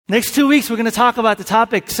Next 2 weeks, we're going to talk about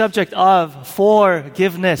the subject of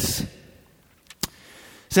forgiveness. Is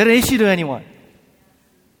that an issue to anyone?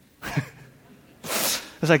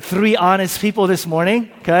 There's like 3 honest people this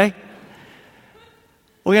morning, okay?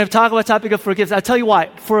 We're going to talk about the topic of forgiveness. I'll tell you why.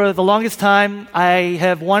 For the longest time, I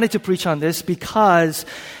have wanted to preach on this because,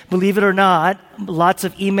 believe it or not, lots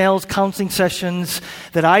of emails, counseling sessions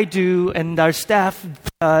that I do and our staff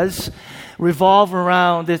does revolve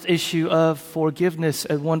around this issue of forgiveness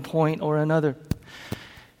at one point or another.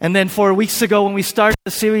 And then 4 weeks ago, when we started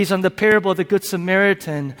the series on the parable of the Good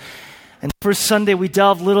Samaritan, and first Sunday, we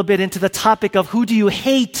delved a little bit into the topic of who do you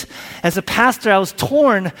hate? As a pastor, I was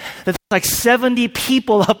torn that there's like 70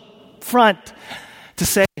 people up front to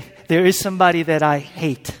say, there is somebody that I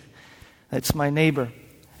hate. That's my neighbor.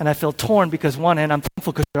 And I feel torn because one hand, I'm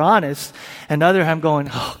thankful because they're honest. And the other hand, I'm going,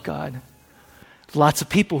 oh God. Lots of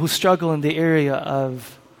people who struggle in the area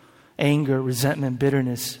of anger, resentment,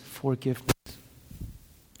 bitterness, forgiveness.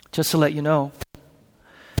 Just to let you know,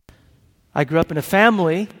 I grew up in a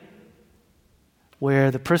family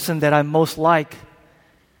where the person that I most like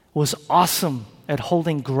was awesome at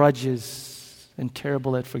holding grudges and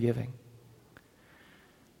terrible at forgiving.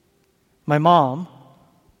 My mom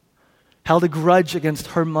held a grudge against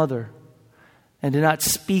her mother and did not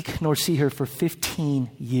speak nor see her for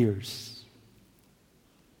 15 years.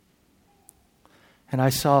 And I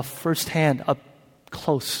saw firsthand, up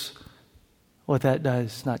close, what that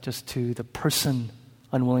does, not just to the person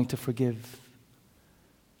unwilling to forgive,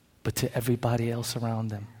 but to everybody else around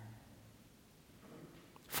them.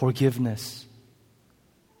 Forgiveness.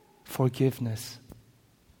 Forgiveness.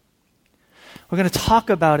 We're going to talk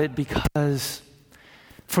about it because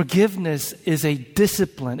forgiveness is a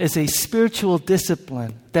discipline, is a spiritual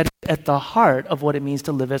discipline that is at the heart of what it means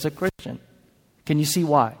to live as a Christian. Can you see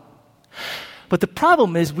why? But the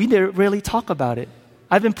problem is we rarely talk about it.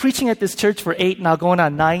 I've been preaching at this church for 8, now going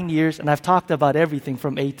on 9 years, and I've talked about everything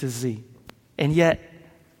from A to Z. And yet,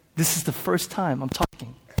 this is the first time I'm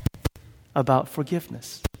talking about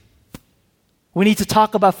forgiveness. We need to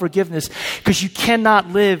talk about forgiveness because you cannot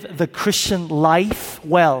live the Christian life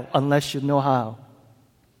well unless you know how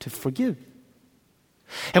to forgive.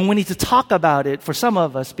 And we need to talk about it for some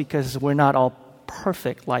of us because we're not all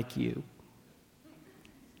perfect like you.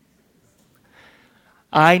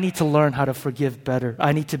 I need to learn how to forgive better.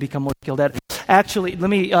 I need to become more skilled at it. Actually, let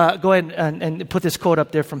me go ahead and put this quote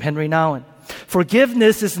up there from Henry Nouwen.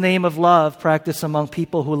 Forgiveness is the name of love practiced among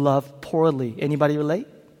people who love poorly. Anybody relate?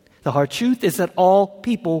 The hard truth is that all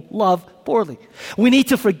people love poorly. We need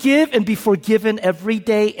to forgive and be forgiven every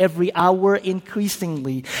day, every hour,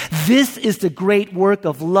 increasingly. This is the great work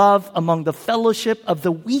of love among the fellowship of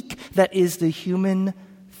the weak that is the human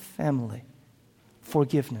family.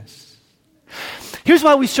 Forgiveness. Here's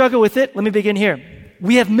why we struggle with it. Let me begin here.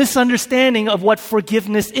 We have misunderstanding of what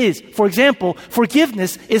forgiveness is. For example,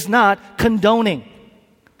 forgiveness is not condoning.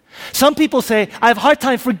 Some people say, I have a hard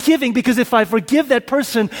time forgiving because if I forgive that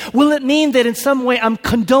person, will it mean that in some way I'm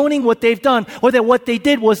condoning what they've done or that what they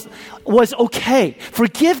did was okay?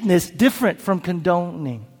 Forgiveness, different from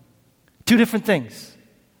condoning. 2 different things.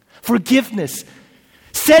 Forgiveness,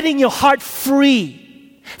 setting your heart free.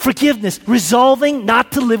 Forgiveness, resolving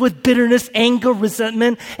not to live with bitterness, anger,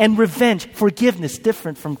 resentment, and revenge. Forgiveness,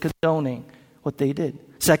 different from condoning what they did.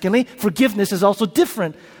 Secondly, forgiveness is also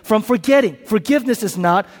different from forgetting. Forgiveness is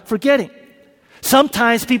not forgetting.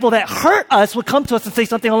 Sometimes people that hurt us will come to us and say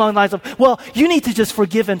something along the lines of, well, you need to just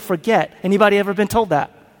forgive and forget. Anybody ever been told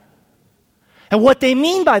that? And what they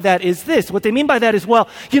mean by that is this. What they mean by that is, well,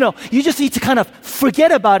 you just need to kind of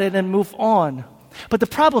forget about it and move on. But the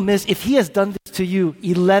problem is, if he has done this to you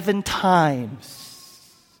 11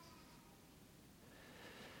 times,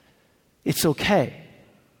 it's okay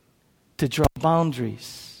to draw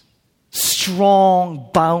boundaries, strong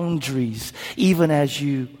boundaries, even as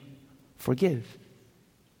you forgive.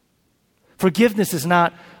 Forgiveness is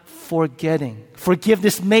not forgetting.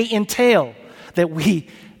 Forgiveness may entail that we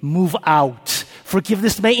move out.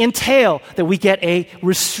 Forgiveness may entail that we get a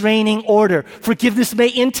restraining order. Forgiveness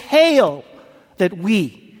may entail that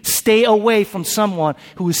we stay away from someone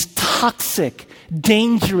who is toxic,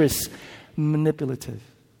 dangerous, manipulative.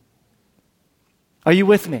 Are you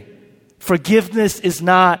with me? Forgiveness is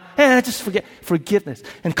not, just forget. Forgiveness.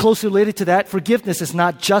 And closely related to that, forgiveness is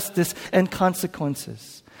not justice and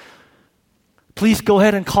consequences. Please go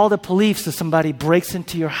ahead and call the police if somebody breaks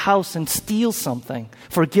into your house and steals something.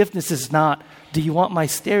 Forgiveness is not, do you want my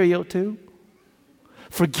stereo too?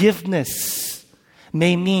 Forgiveness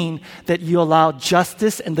may mean that you allow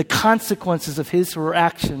justice and the consequences of his or her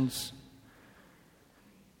actions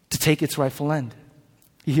to take its rightful end.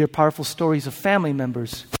 You hear powerful stories of family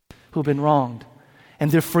members who've been wronged.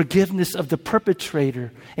 And their forgiveness of the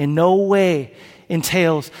perpetrator in no way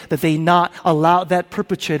entails that they not allow that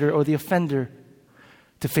perpetrator or the offender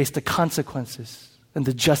to face the consequences and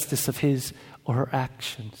the justice of his or her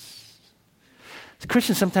actions.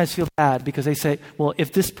 Christians sometimes feel bad because they say, well,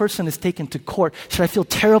 if this person is taken to court, should I feel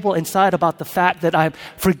terrible inside about the fact that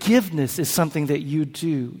forgiveness is something that you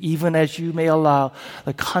do, even as you may allow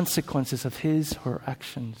the consequences of his or her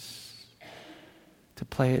actions to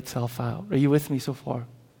play itself out? Are you with me so far?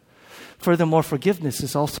 Furthermore, forgiveness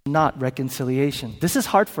is also not reconciliation. This is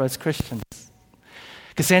hard for us Christians.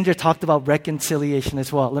 Cassandra talked about reconciliation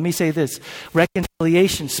as well. Let me say this.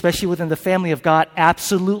 Reconciliation, especially within the family of God,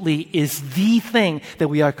 absolutely is the thing that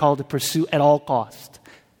we are called to pursue at all costs.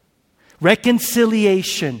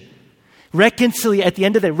 Reconciliation. At the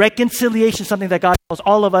end of the day, reconciliation is something that God calls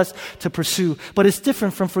all of us to pursue. But it's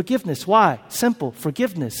different from forgiveness. Why? Simple.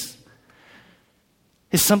 Forgiveness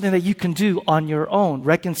is something that you can do on your own.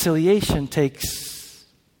 Reconciliation takes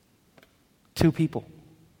two people.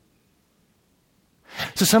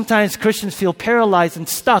 So sometimes Christians feel paralyzed and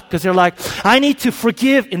stuck because they're like, I need to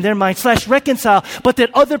forgive in their mind / reconcile, but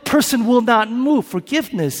that other person will not move.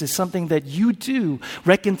 Forgiveness is something that you do.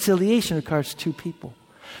 Reconciliation requires two people.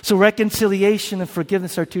 So reconciliation and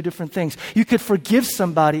forgiveness are two different things. You could forgive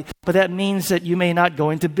somebody, but that means that you may not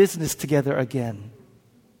go into business together again.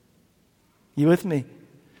 You with me?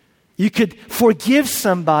 You could forgive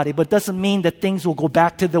somebody, but it doesn't mean that things will go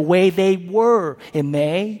back to the way they were. It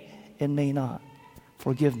may not.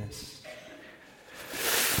 Forgiveness.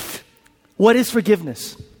 What is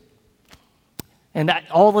forgiveness? And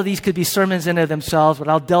all of these could be sermons in and of themselves, but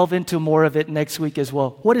I'll delve into more of it next week as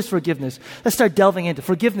well. What is forgiveness? Let's start delving into.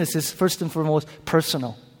 Forgiveness is first and foremost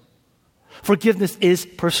personal. Forgiveness is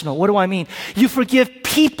personal. What do I mean? You forgive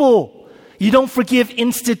people. You don't forgive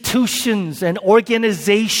institutions and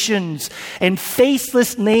organizations and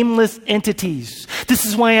faceless, nameless entities. This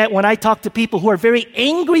is why when I talk to people who are very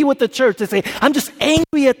angry with the church, they say, I'm just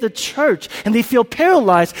angry at the church. And they feel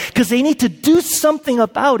paralyzed because they need to do something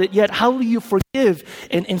about it. Yet how do you forgive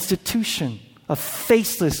an institution, a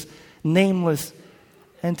faceless, nameless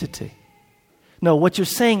entity? No, what you're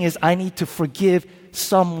saying is I need to forgive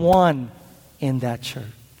someone in that church.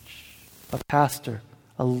 A pastor,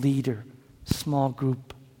 a leader, small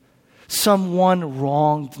group. Someone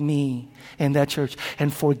wronged me in that church.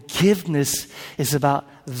 And forgiveness is about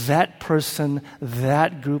that person,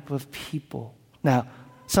 that group of people. Now,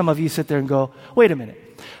 some of you sit there and go, wait a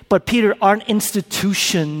minute. But Peter, aren't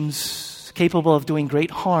institutions capable of doing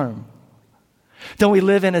great harm? Don't we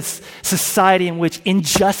live in a society in which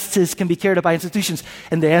injustice can be carried out by institutions?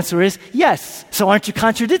 And the answer is yes. So aren't you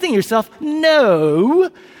contradicting yourself? No.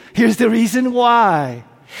 Here's the reason why.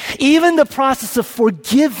 Even the process of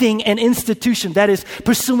forgiving an institution, that is,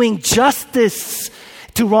 pursuing justice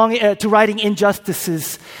to righting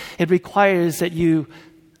injustices, it requires that you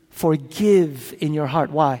forgive in your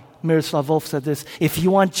heart. Why? Miroslav Volf said this, if you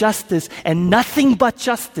want justice and nothing but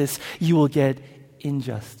justice, you will get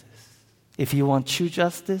injustice. If you want true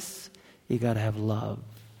justice, you got to have love.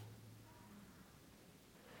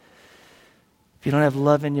 If you don't have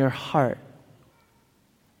love in your heart,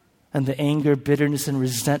 and the anger, bitterness, and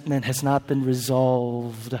resentment has not been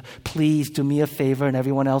resolved, please do me a favor and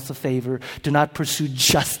everyone else a favor. Do not pursue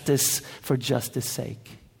justice for justice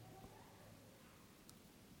sake.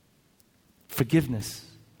 Forgiveness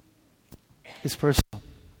is personal.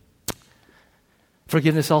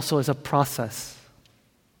 Forgiveness also is a process.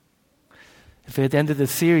 If at the end of the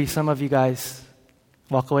series, some of you guys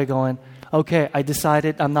walk away going, okay, I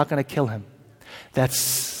decided I'm not going to kill him.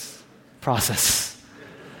 That's process.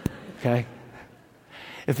 Okay?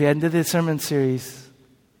 If the end of the sermon series,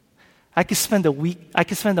 I could spend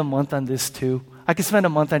a month on this too. I could spend a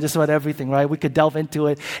month on just about everything, right? We could delve into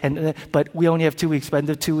it, but we only have 2 weeks. But in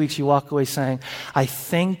the 2 weeks, you walk away saying, I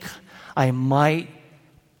think I might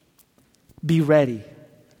be ready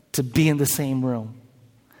to be in the same room.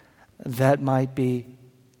 That might be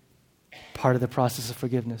part of the process of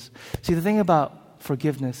forgiveness. See, the thing about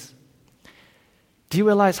forgiveness, do you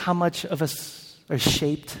realize how much of us are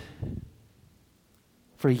shaped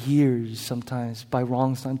for years sometimes by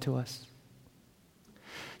wrongs done to us?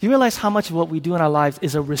 You realize how much of what we do in our lives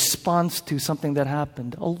is a response to something that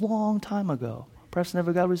happened a long time ago, perhaps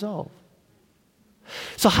never got resolved.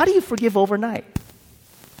 So how do you forgive overnight?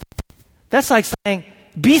 That's like saying,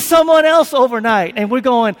 be someone else overnight. And we're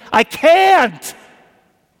going, I can't.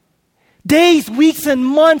 Days, weeks, and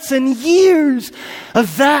months and years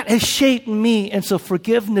of that has shaped me. And so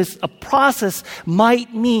forgiveness, a process,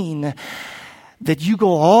 might mean that you go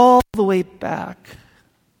all the way back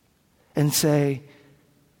and say,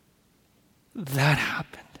 that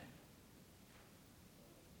happened.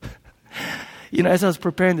 As I was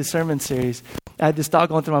preparing the sermon series, I had this thought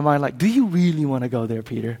going through my mind, like, do you really want to go there,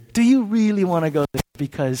 Peter? Do you really want to go there?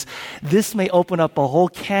 Because this may open up a whole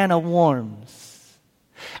can of worms.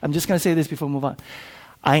 I'm just going to say this before we move on.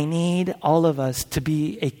 I need all of us to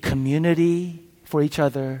be a community for each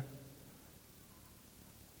other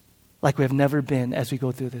like we have never been as we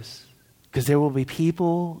go through this. Because there will be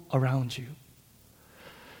people around you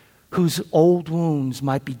whose old wounds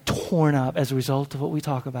might be torn up as a result of what we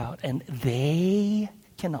talk about, and they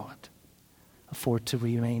cannot afford to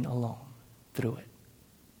remain alone through it.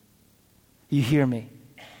 You hear me?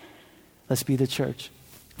 Let's be the church.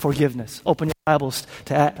 Forgiveness. Open your Bibles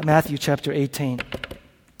to Matthew chapter 18.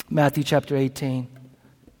 Matthew chapter 18.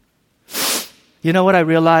 You know what I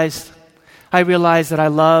realized? I realized that I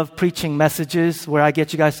love preaching messages where I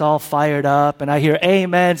get you guys all fired up and I hear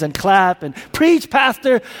amens and clap and preach,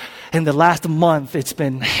 pastor. In the last month, it's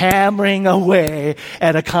been hammering away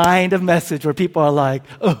at a kind of message where people are like,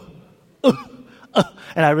 and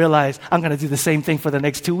I realize I'm going to do the same thing for the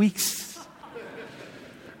next 2 weeks.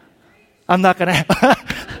 I'm not going to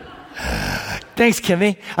Thanks,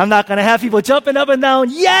 Kimmy. I'm not going to have people jumping up and down.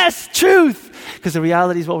 Yes, truth. Because the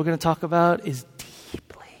reality is what we're going to talk about is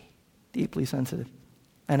deeply sensitive.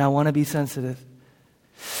 And I want to be sensitive.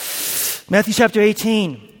 Matthew chapter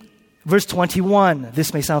 18. Verse 21,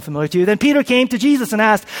 this may sound familiar to you. Then Peter came to Jesus and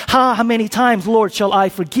asked, how many times, Lord, shall I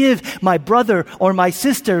forgive my brother or my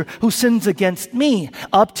sister who sins against me?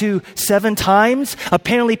 Up to 7 times?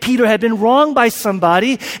 Apparently Peter had been wronged by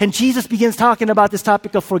somebody, and Jesus begins talking about this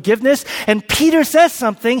topic of forgiveness, and Peter says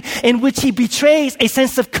something in which he betrays a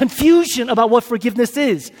sense of confusion about what forgiveness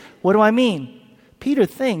is. What do I mean? Peter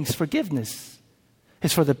thinks forgiveness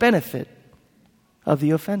is for the benefit of the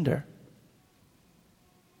offender.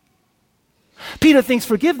 Peter thinks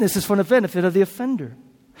forgiveness is for the benefit of the offender.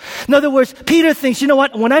 In other words, Peter thinks, you know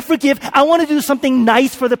what? When I forgive, I want to do something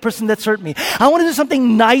nice for the person that's hurt me. I want to do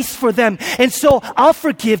something nice for them. And so I'll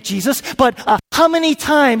forgive, Jesus, but how many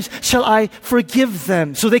times shall I forgive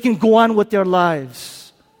them so they can go on with their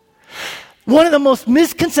lives? One of the most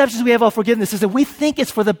misconceptions we have of forgiveness is that we think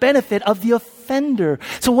it's for the benefit of the offender.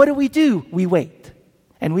 So what do? We wait.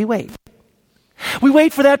 And we wait. We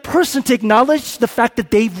wait for that person to acknowledge the fact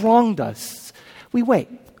that they've wronged us. We wait.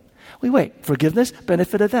 Forgiveness,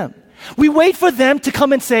 benefit of them. We wait for them to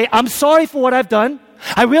come and say, I'm sorry for what I've done.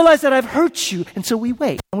 I realize that I've hurt you. And so we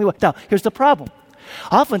wait. Now, here's the problem.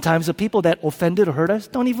 Oftentimes, the people that offended or hurt us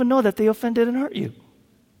don't even know that they offended and hurt you.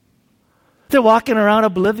 They're walking around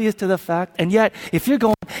oblivious to the fact. And yet, if you're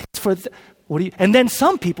going, it's for, and then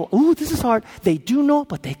some people, this is hard. They do know,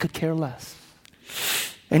 but they could care less.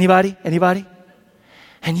 Anybody?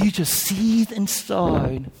 And you just seethe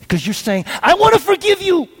inside because you're saying, I want to forgive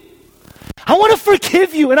you. I want to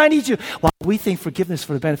forgive you and I need you. Well, we think forgiveness is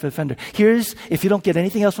for the benefit of the offender. If you don't get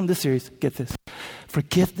anything else from this series, get this.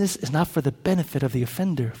 Forgiveness is not for the benefit of the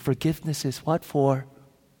offender. Forgiveness is what? For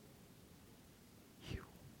you.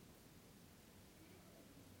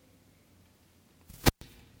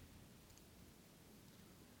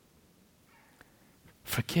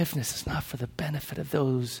 Forgiveness is not for the benefit of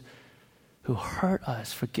those who hurt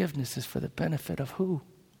us. Forgiveness is for the benefit of who?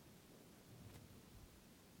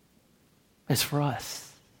 It's for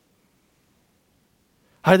us.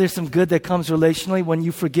 Are there some good that comes relationally when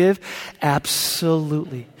you forgive?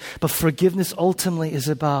 Absolutely. But forgiveness ultimately is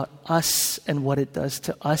about us and what it does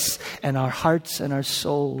to us and our hearts and our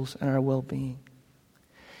souls and our well-being.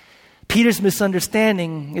 Peter's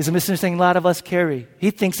misunderstanding is a misunderstanding a lot of us carry.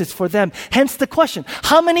 He thinks it's for them. Hence the question,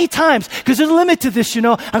 how many times? Because there's a limit to this, I'm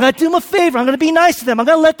going to do them a favor. I'm going to be nice to them. I'm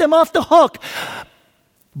going to let them off the hook.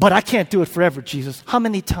 But I can't do it forever, Jesus. How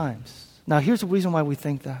many times? Now, here's the reason why we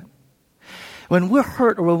think that. When we're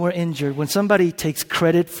hurt or when we're injured, when somebody takes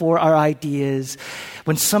credit for our ideas,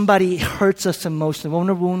 when somebody hurts us emotionally, when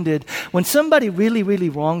we're wounded, when somebody really, really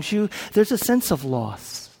wrongs you, there's a sense of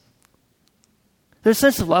loss. There's a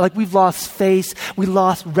sense of like we've lost face, we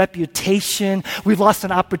lost reputation, we've lost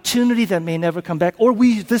an opportunity that may never come back, or we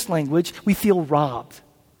use this language, we feel robbed.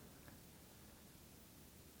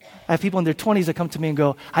 I have people in their 20s that come to me and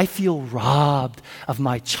go, I feel robbed of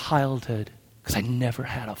my childhood because I never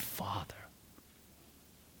had a father.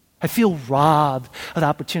 I feel robbed of the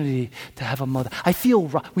opportunity to have a mother. We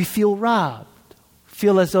feel robbed.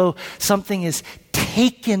 Feel as though something is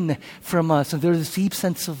taken from us and there's a deep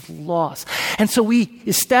sense of loss. And so we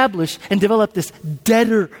establish and develop this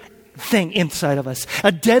debtor thing inside of us,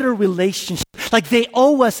 a debtor relationship. Like they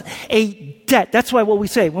owe us a debt. That's why what we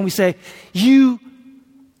say when we say, you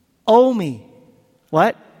owe me,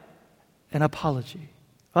 what? An apology.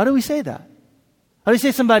 Why do we say that? How do you say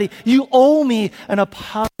to somebody, you owe me an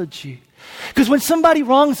apology? Because when somebody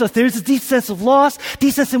wrongs us, there's a deep sense of loss,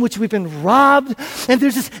 deep sense in which we've been robbed, and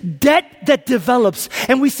there's this debt that develops.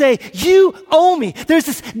 And we say, you owe me. There's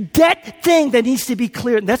this debt thing that needs to be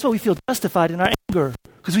cleared. And that's why we feel justified in our anger.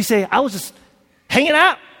 Because we say, I was just hanging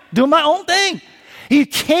out, doing my own thing. You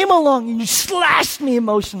came along and you slashed me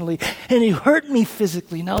emotionally, and you hurt me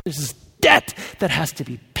physically. Now there's this debt that has to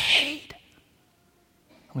be paid.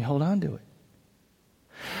 And we hold on to it.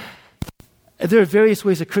 There are various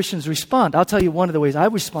ways that Christians respond. I'll tell you one of the ways I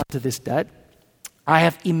respond to this debt. I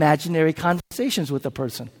have imaginary conversations with a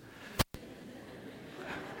person.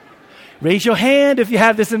 Raise your hand if you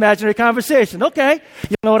have this imaginary conversation. Okay,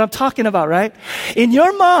 you know what I'm talking about, right? In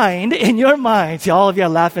your mind, see, all of you are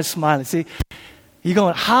laughing, smiling. See, you're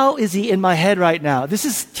going, how is he in my head right now? This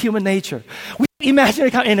is human nature.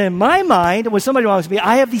 And in my mind, when somebody wrongs me,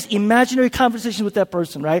 I have these imaginary conversations with that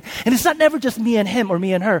person, right? And it's not never just me and him or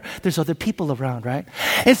me and her. There's other people around, right?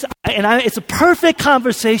 It's a perfect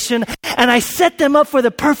conversation, and I set them up for the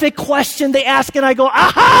perfect question they ask, and I go,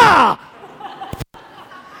 aha!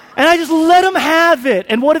 And I just let them have it.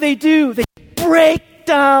 And what do? They break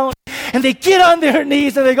down, and they get on their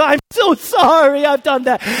knees, and they go, I'm so sorry I've done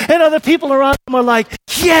that. And other people around them are like,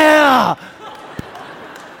 yeah!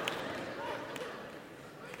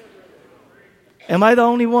 Am I the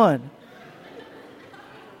only one?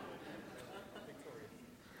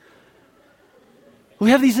 We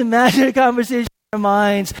have these imaginary conversations in our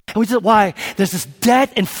minds, and we say, why? There's this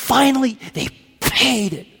debt, and finally they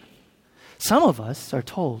paid it. Some of us are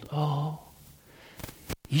told, oh,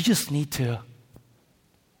 you just need to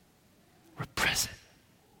repress it.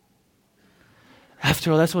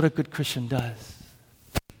 After all, that's what a good Christian does.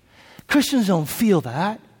 Christians don't feel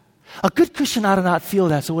that. A good Christian ought to not feel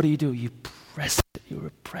that, so what do? You repress it, you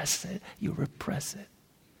repress it, you repress it.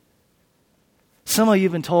 Some of you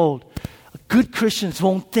have been told, good Christians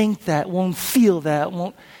won't think that, won't feel that,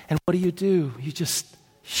 and what do? You just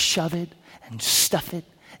shove it and stuff it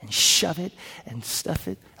and shove it and stuff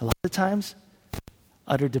it. A lot of times,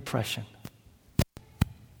 utter depression.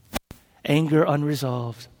 Anger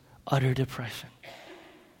unresolved, utter depression.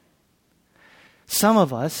 Some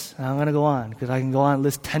of us, and I'm going to go on because I can go on and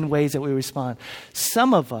list 10 ways that we respond.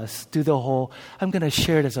 Some of us do the whole, I'm going to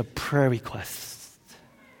share it as a prayer request.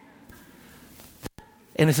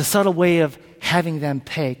 And it's a subtle way of having them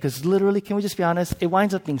pay, because literally, can we just be honest, it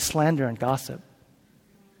winds up being slander and gossip.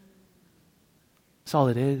 That's all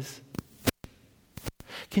it is.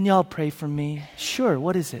 Can y'all pray for me? Sure,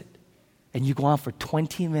 what is it? And you go on for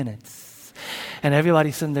 20 minutes. And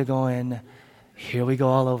everybody's sitting there going, here we go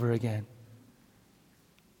all over again.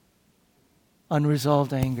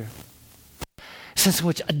 Unresolved anger. A sense in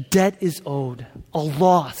which a debt is owed, a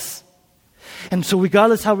loss. And so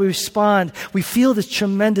regardless how we respond, we feel this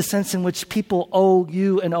tremendous sense in which people owe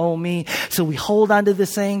you and owe me. So we hold on to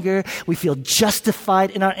this anger. We feel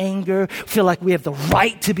justified in our anger. We feel like we have the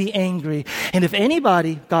right to be angry. And if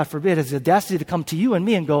anybody, God forbid, has the audacity to come to you and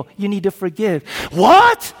me and go, you need to forgive.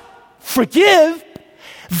 What? Forgive?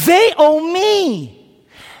 They owe me.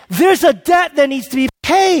 There's a debt that needs to be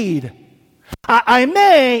paid. I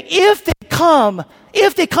may, if they come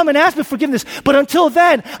and ask me forgiveness, but until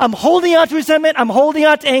then, I'm holding on to resentment, I'm holding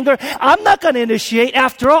on to anger, I'm not going to initiate.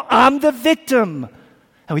 After all, I'm the victim.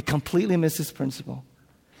 And we completely miss this principle.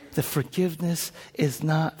 The forgiveness is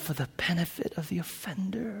not for the benefit of the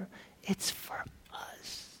offender, it's for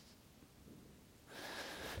us.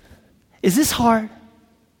 Is this hard?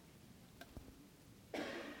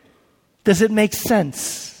 Does it make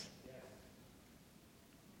sense?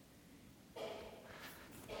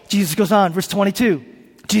 Jesus goes on, verse 22.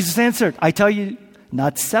 Jesus answered, I tell you,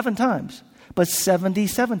 not 7 times, but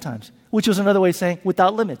 77 times, which was another way of saying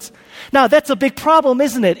without limits. Now, that's a big problem,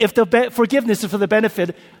 isn't it, if the forgiveness is for the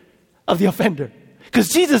benefit of the offender? Because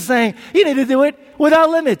Jesus is saying, you need to do it without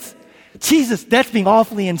limits. Jesus, that's being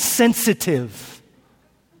awfully insensitive.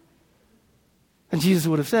 And Jesus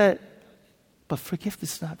would have said, but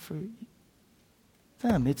forgiveness is not for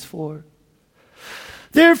them, it's for...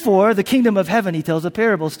 Therefore, the kingdom of heaven, he tells a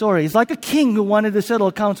parable story. He's like a king who wanted to settle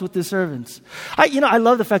accounts with his servants. I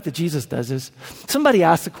love the fact that Jesus does this. Somebody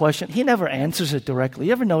asks a question. He never answers it directly.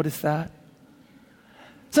 You ever notice that?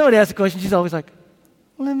 Somebody asks a question. She's always like,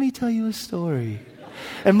 let me tell you a story.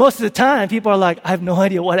 And most of the time, people are like, I have no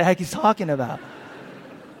idea what the heck he's talking about.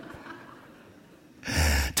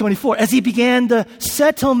 24, as he began the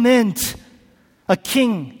settlement, a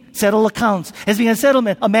king settle accounts. As began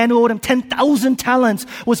settlement, a man who owed him 10,000 talents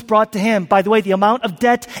was brought to him. By the way, the amount of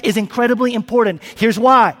debt is incredibly important. Here's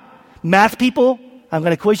why. Math people, I'm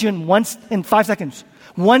going to quiz you in 5 seconds.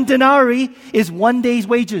 1 denarii is 1 day's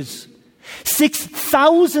wages.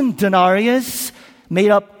 6,000 denarius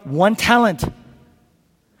made up 1 talent.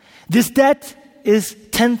 This debt is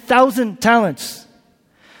 10,000 talents.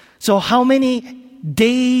 So how many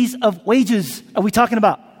days of wages are we talking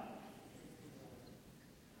about?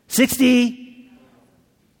 60.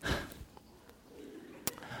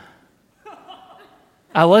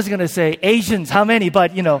 I was going to say Asians, how many?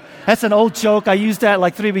 But, that's an old joke. I used that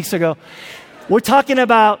like 3 weeks ago. We're talking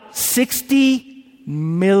about 60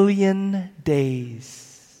 million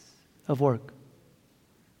days of work.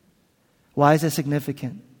 Why is that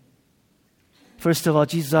significant? First of all,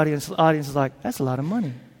 Jesus' audience is like, that's a lot of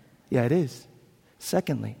money. Yeah, it is.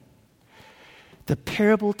 Secondly, the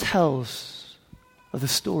parable tells of the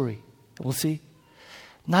story. We'll see.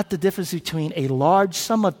 Not the difference between a large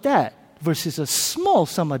sum of debt versus a small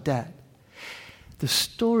sum of debt. The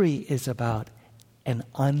story is about an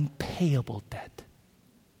unpayable debt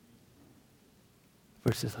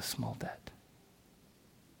versus a small debt.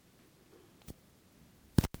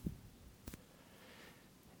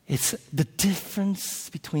 It's the difference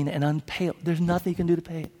between an unpayable, there's nothing you can do to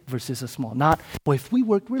pay it, versus a small. Not, well, if we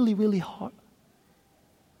work really, really hard.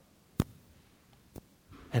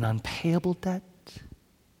 An unpayable debt,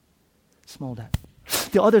 small debt.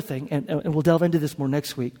 The other thing, and we'll delve into this more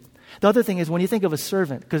next week, the other thing is when you think of a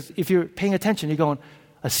servant, because if you're paying attention, you're going,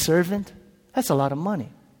 a servant? That's a lot of money.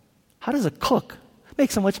 How does a cook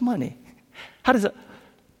make so much money?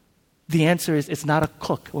 The answer is it's not a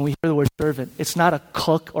cook. When we hear the word servant, it's not a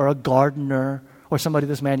cook or a gardener or somebody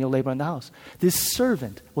that's manual labor in the house. This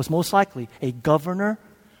servant was most likely a governor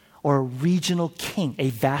or a regional king, a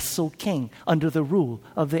vassal king under the rule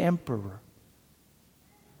of the emperor.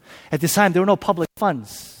 At this time, there were no public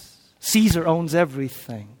funds. Caesar owns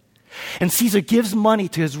everything. And Caesar gives money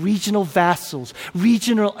to his regional vassals,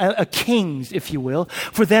 regional kings, if you will,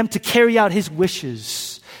 for them to carry out his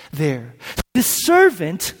wishes there. This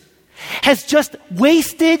servant has just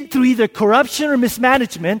wasted, through either corruption or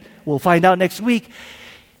mismanagement, we'll find out next week,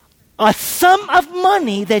 a sum of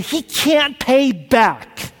money that he can't pay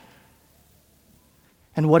back.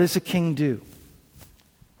 And what does the king do?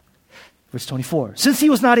 Verse 24. Since he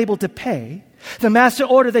was not able to pay, the master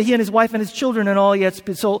ordered that he and his wife and his children and all he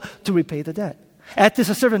had sold to repay the debt. At this,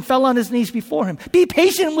 a servant fell on his knees before him. Be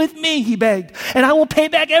patient with me, he begged, and I will pay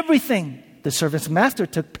back everything. The servant's master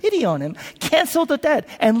took pity on him, canceled the debt,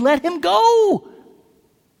 and let him go.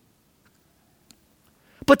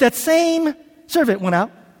 But that same servant went out,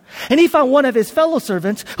 and he found one of his fellow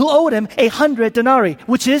servants who owed him 100 denarii,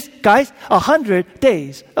 which is, guys, 100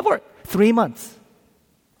 days of work. 3 months.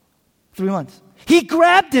 3 months. He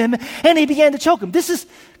grabbed him, and he began to choke him. This is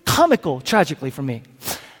comical, tragically, for me.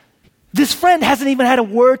 This friend hasn't even had a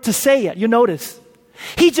word to say yet. You notice.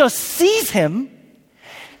 He just sees him,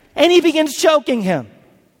 and he begins choking him.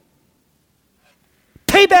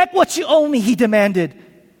 Pay back what you owe me, he demanded.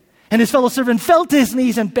 And his fellow servant fell to his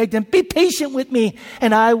knees and begged him, be patient with me,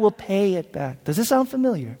 and I will pay it back. Does this sound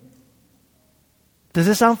familiar? Does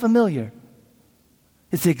this sound familiar?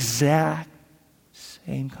 It's the exact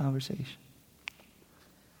same conversation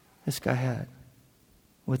this guy had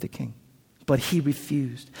with the king. But he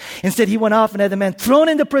refused. Instead, he went off and had the man thrown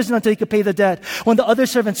into prison until he could pay the debt. When the other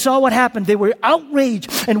servants saw what happened, they were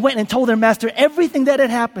outraged and went and told their master everything that had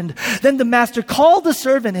happened. Then the master called the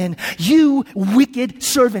servant in. You wicked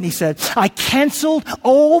servant, he said. I canceled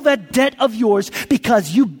all that debt of yours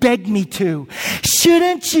because you begged me to.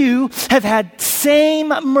 Shouldn't you have had same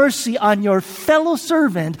mercy on your fellow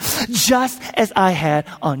servant just as I had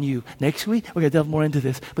on you? Next week, we're going to delve more into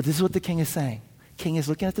this. But this is what the king is saying. King is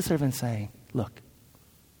looking at the servant saying, look,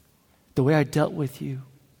 the way I dealt with you,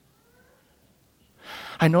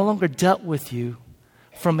 I no longer dealt with you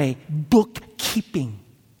from a bookkeeping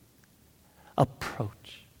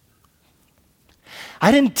approach.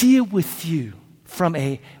 I didn't deal with you from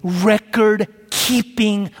a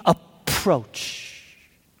record-keeping approach.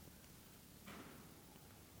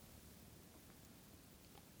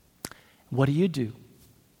 What do?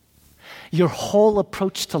 Your whole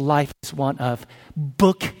approach to life is one of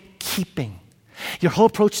bookkeeping. Your whole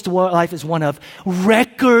approach to life is one of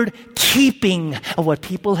record keeping of what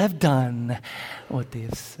people have done, what they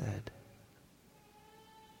have said.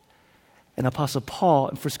 And Apostle Paul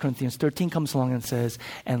in 1 Corinthians 13 comes along and says,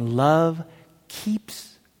 and love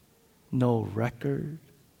keeps no record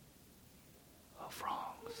of wrongs.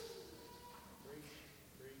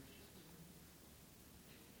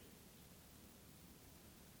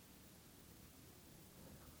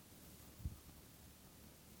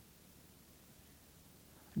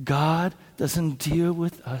 God doesn't deal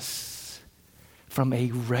with us from a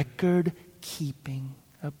record-keeping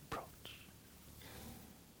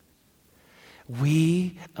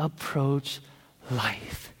We approach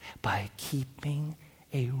life by keeping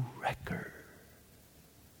a record.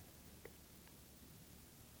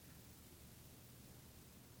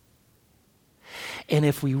 And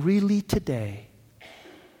if we really today,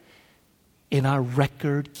 in our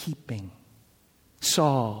record keeping,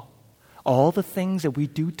 saw all the things that we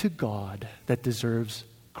do to God that deserves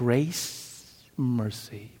grace,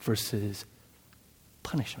 mercy versus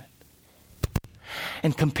punishment,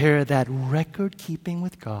 and compare that record keeping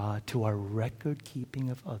with God to our record keeping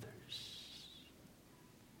of others.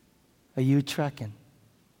 Are you tracking?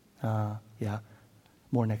 Yeah.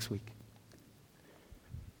 More next week.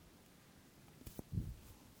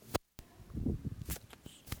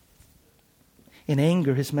 In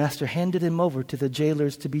anger, his master handed him over to the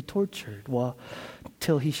jailers to be tortured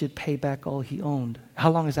till he should pay back all he owned.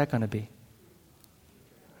 How long is that going to be?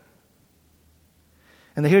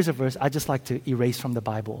 And here's a verse I just like to erase from the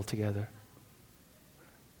Bible altogether.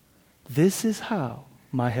 This is how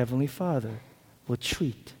my Heavenly Father will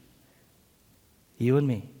treat you and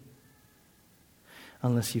me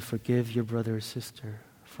unless you forgive your brother or sister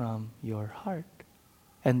from your heart.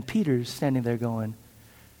 And Peter's standing there going,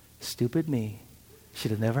 stupid me,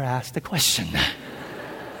 should have never asked the question.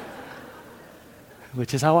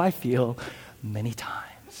 Which is how I feel many times.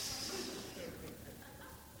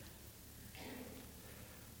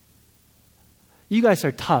 You guys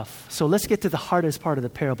are tough, so let's get to the hardest part of the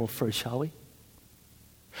parable first, shall we?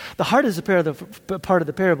 The hardest part of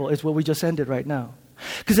the parable is what we just ended right now.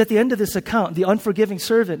 Because at the end of this account, the unforgiving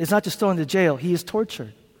servant is not just thrown into jail, he is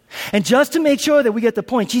tortured. And just to make sure that we get the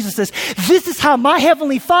point, Jesus says, this is how my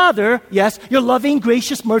Heavenly Father, yes, your loving,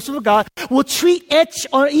 gracious, merciful God, will treat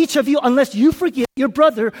each of you unless you forgive your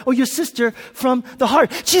brother or your sister from the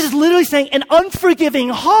heart. Jesus is literally saying an unforgiving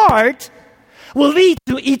heart will lead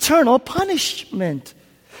to eternal punishment.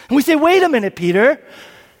 And we say, wait a minute, Peter.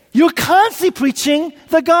 You're constantly preaching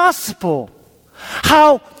the gospel.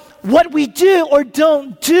 How what we do or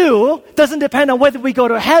don't do doesn't depend on whether we go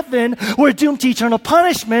to heaven or doomed to eternal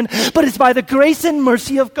punishment, but it's by the grace and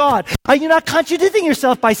mercy of God. Are you not contradicting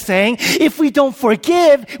yourself by saying, if we don't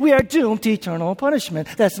forgive, we are doomed to eternal punishment?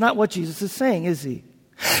 That's not what Jesus is saying, is he?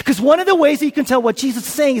 Because one of the ways that you can tell what Jesus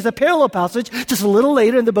is saying is a parallel passage just a little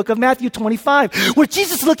later in the book of Matthew 25, where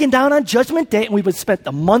Jesus is looking down on Judgment Day, and we've spent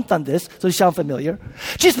a month on this, so you sound familiar.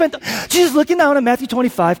 Jesus looking down on Matthew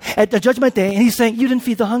 25 at the Judgment Day, and he's saying, you didn't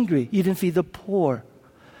feed the hungry, you didn't feed the poor,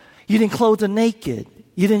 you didn't clothe the naked,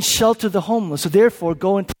 you didn't shelter the homeless, so therefore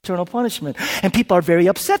go into eternal punishment. And people are very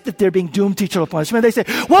upset that they're being doomed to eternal punishment. They say,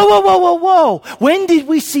 whoa. When did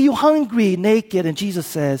we see you hungry, naked? And Jesus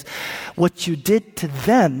says, what you did to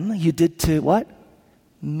them, you did to what?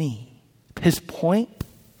 Me. His point,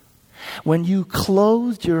 when you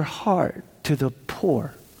closed your heart to the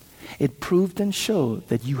poor, it proved and showed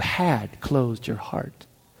that you had closed your heart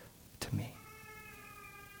to me.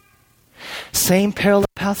 Same parallel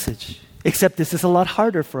passage. Except this is a lot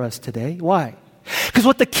harder for us today. Why? Because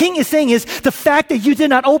what the king is saying is the fact that you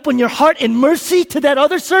did not open your heart in mercy to that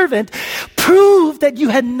other servant proved that you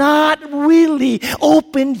had not really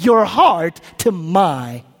opened your heart to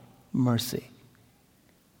my mercy.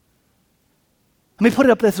 Let me put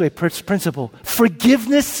it up this way, principle.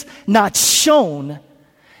 Forgiveness not shown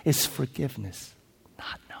is forgiveness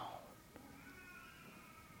not known.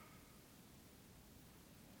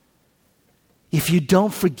 If you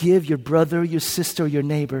don't forgive your brother, your sister, or your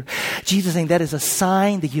neighbor, Jesus is saying that is a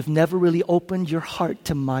sign that you've never really opened your heart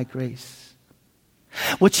to my grace.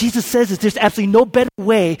 What Jesus says is there's absolutely no better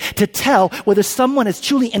way to tell whether someone has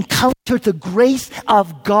truly encountered the grace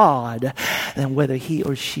of God than whether he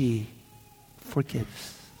or she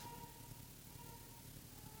forgives.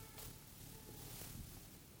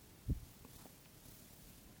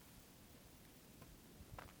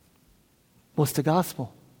 What's the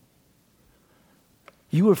gospel?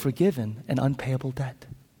 You were forgiven an unpayable debt,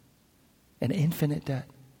 an infinite debt.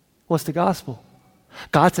 What's the gospel?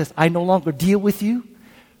 God says, I no longer deal with you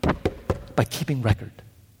by keeping record.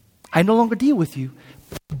 I no longer deal with you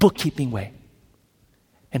bookkeeping way.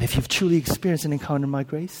 And if you've truly experienced and encountered my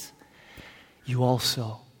grace, you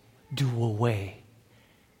also do away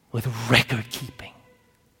with record keeping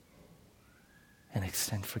and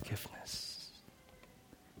extend forgiveness.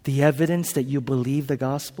 The evidence that you believe the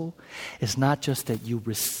gospel is not just that you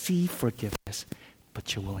receive forgiveness,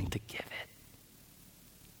 but you're willing to give it.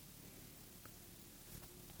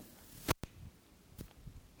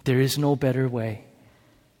 There is no better way.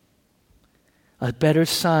 A better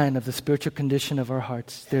sign of the spiritual condition of our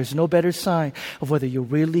hearts. There's no better sign of whether you're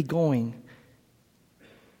really going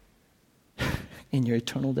in your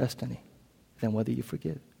eternal destiny than whether you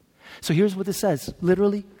forgive. So here's what it says,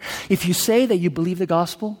 literally. If you say that you believe the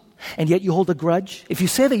gospel and yet you hold a grudge, if you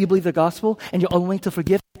say that you believe the gospel and you're unwilling to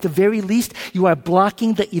forgive, at the very least, you are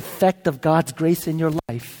blocking the effect of God's grace in your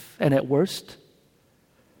life. And at worst,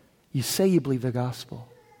 you say you believe the gospel,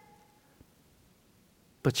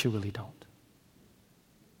 but you really don't.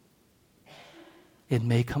 It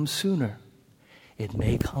may come sooner. It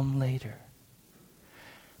may come later.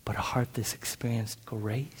 But a heart that's experienced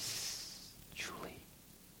grace truly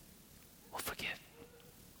will forgive.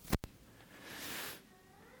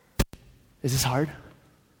 Is this hard?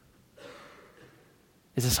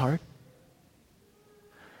 Is this hard?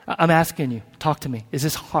 I'm asking you, talk to me. Is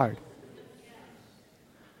this hard?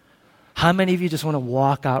 How many of you just want to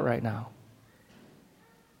walk out right now?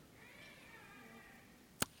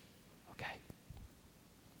 Okay.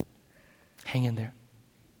 Hang in there.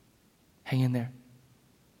 Hang in there.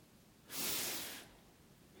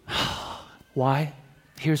 Why?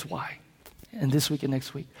 Here's why. And this week and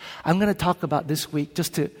next week. I'm going to talk about this week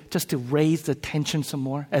just to raise the tension some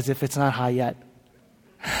more, as if it's not high yet.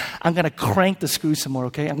 I'm going to crank the screw some more,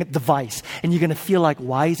 okay? I'm going to device. And you're going to feel like,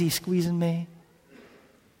 why is he squeezing me?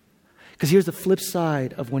 Because here's the flip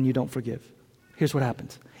side of when you don't forgive. Here's what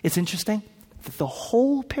happens. It's interesting that the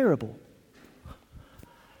whole parable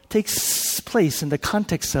takes place in the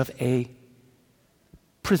context of a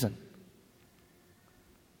prison.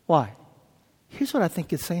 Why? Here's what I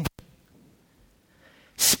think it's saying.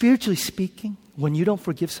 Spiritually speaking, when you don't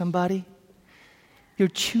forgive somebody, you're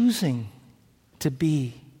choosing to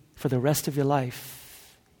be, for the rest of your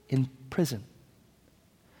life, in prison.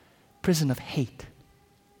 Prison of hate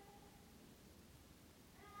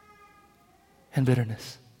and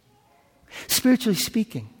bitterness. Spiritually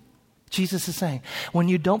speaking, Jesus is saying, when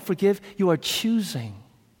you don't forgive, you are choosing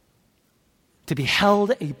to be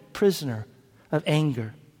held a prisoner of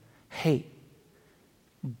anger, hate,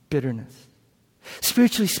 bitterness.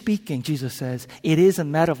 Spiritually speaking, Jesus says, it is a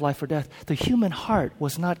matter of life or death. The human heart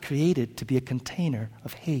was not created to be a container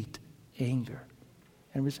of hate, anger,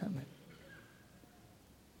 and resentment.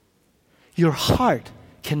 Your heart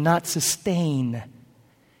cannot sustain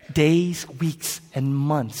days, weeks, and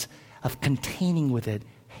months of containing with it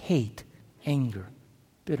hate, anger,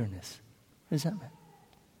 bitterness, resentment.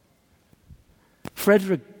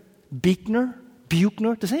 Frederick Buechner,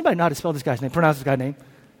 does anybody know how to spell this guy's name? Pronounce this guy's name?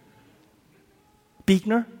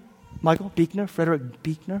 Buechner, Michael Buechner, Frederick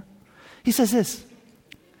Buechner. He says this.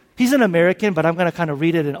 He's an American, but I'm going to kind of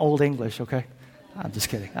read it in Old English, okay? I'm just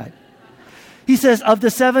kidding. He says, of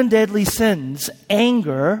the 7 deadly sins,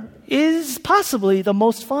 anger is possibly the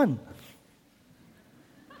most fun.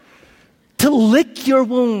 To lick your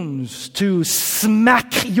wounds, to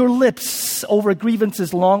smack your lips over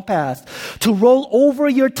grievances long past, to roll over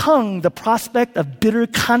your tongue the prospect of bitter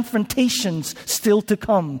confrontations still to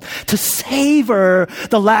come, to savor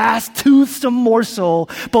the last toothsome morsel,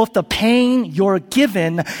 both the pain you're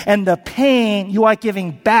given and the pain you are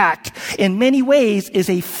giving back, in many ways is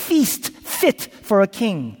a feast fit for a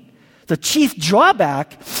king. The chief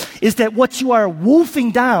drawback is that what you are wolfing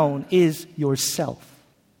down is yourself.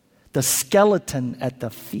 The skeleton at the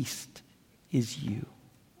feast is you.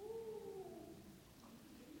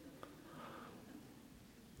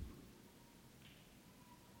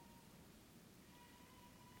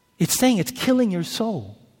 It's saying it's killing your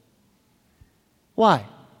soul. Why?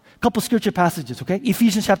 A couple scripture passages, okay?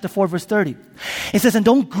 Ephesians chapter 4, verse 30. It says, and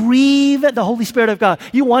don't grieve the Holy Spirit of God.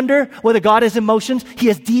 You wonder whether God has emotions? He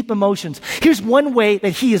has deep emotions. Here's one way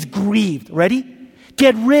that he is grieved. Ready?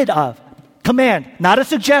 Get rid of. Command, not a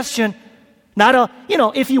suggestion, not a,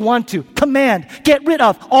 if you want to. Command, get rid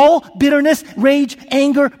of all bitterness, rage,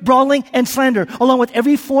 anger, brawling, and slander, along with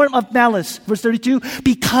every form of malice. Verse 32,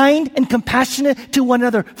 be kind and compassionate to one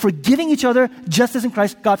another, forgiving each other just as in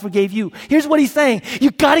Christ God forgave you. Here's what he's saying. You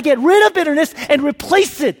got to get rid of bitterness and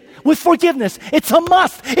replace it with forgiveness. It's a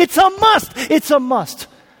must. It's a must. It's a must.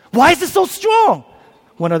 Why is it so strong?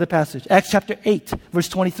 One other passage, Acts chapter 8, verse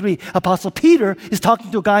 23. Apostle Peter is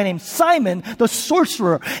talking to a guy named Simon, the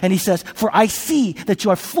sorcerer, and he says, for I see that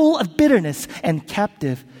you are full of bitterness and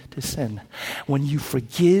captive to sin. When you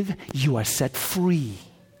forgive, you are set free.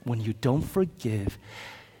 When you don't forgive,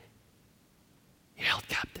 you're held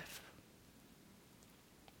captive.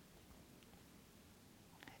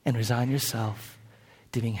 And resign yourself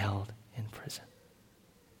to being held in prison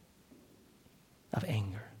of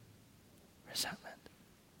anger, resentment,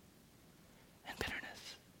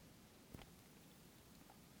 bitterness.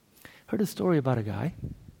 Heard a story about a guy.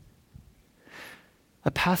 A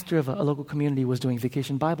pastor of a local community was doing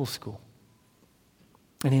vacation Bible school.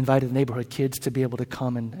 And he invited the neighborhood kids to be able to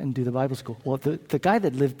come and do the Bible school. Well, the guy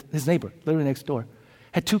that lived, his neighbor, literally next door,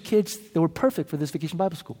 Had 2 kids that were perfect for this Vacation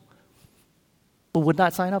Bible School, but would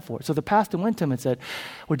not sign up for it. So the pastor went to him and said,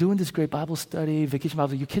 we're doing this great Bible study, Vacation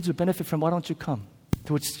Bible, your kids would benefit from, why don't you come?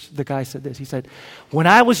 To which the guy said this. He said, when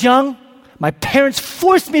I was young, my parents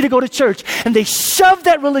forced me to go to church, and they shoved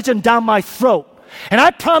that religion down my throat. And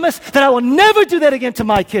I promise that I will never do that again to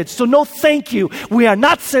my kids. So no thank you. We are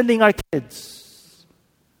not sending our kids.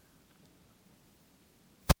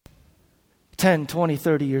 10, 20,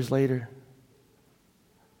 30 years later,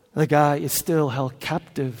 the guy is still held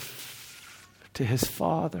captive to his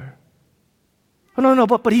father. Oh, no,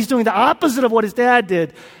 but he's doing the opposite of what his dad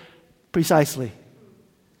did. Precisely.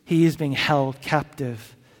 He is being held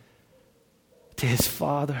captive to his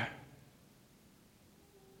father.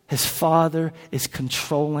 His father is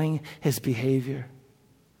controlling his behavior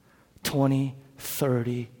 20,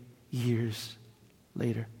 30 years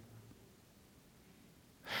later.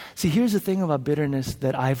 See, here's the thing about bitterness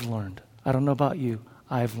that I've learned. I don't know about you.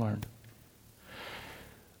 I've learned.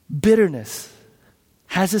 Bitterness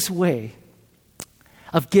has this way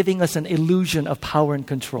of giving us an illusion of power and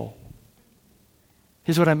control.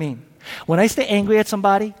 Here's what I mean. When I stay angry at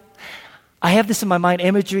somebody, I have this in my mind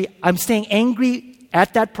imagery. I'm staying angry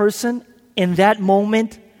at that person in that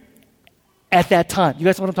moment at that time. You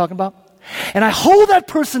guys know what I'm talking about? And I hold that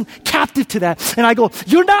person captive to that. And I go,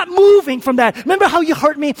 you're not moving from that. Remember how you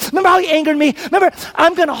hurt me? Remember how you angered me? Remember,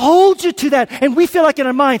 I'm going to hold you to that. And we feel like in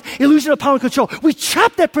our mind, illusion of power and control. We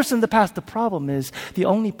trap that person in the past. The problem is the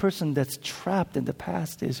only person that's trapped in the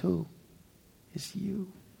past is who? Is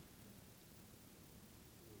you.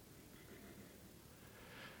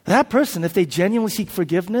 That person, if they genuinely seek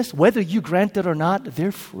forgiveness, whether you grant it or not,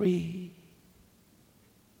 they're free.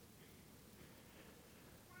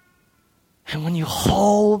 And when you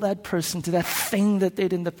hold that person to that thing that they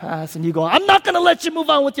did in the past and you go, I'm not going to let you move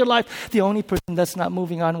on with your life. The only person that's not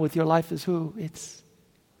moving on with your life is who? It's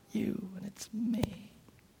you and it's me.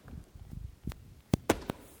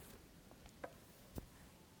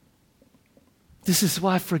 This is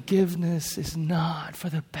why forgiveness is not for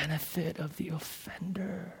the benefit of the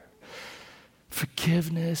offender.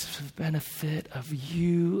 Forgiveness is for the benefit of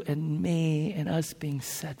you and me and us being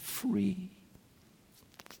set free.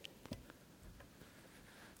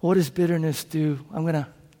 What does bitterness do?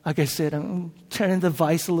 Like I said, I'm turning the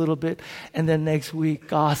vice a little bit, and then next week,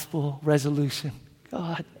 gospel resolution.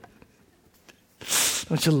 God,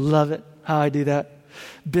 don't you love it how I do that?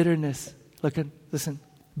 Bitterness. Listen.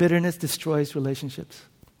 Bitterness destroys relationships.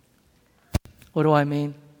 What do I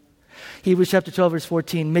mean? Hebrews chapter 12, verse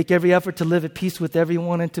 14. Make every effort to live at peace with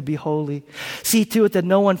everyone and to be holy. See to it that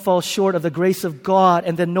no one falls short of the grace of God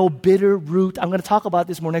and that no bitter root, I'm going to talk about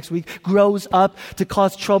this more next week, grows up to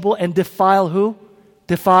cause trouble and defile who?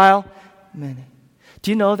 Defile many.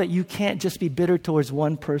 Do you know that you can't just be bitter towards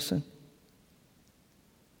one person?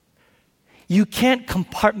 You can't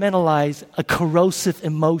compartmentalize a corrosive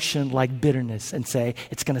emotion like bitterness and say,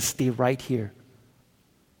 it's going to stay right here.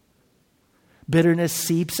 Bitterness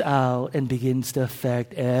seeps out and begins to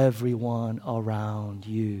affect everyone around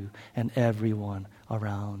you and everyone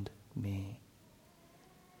around me.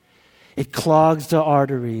 It clogs the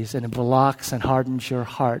arteries and it blocks and hardens your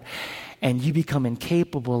heart. And you become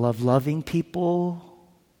incapable of loving people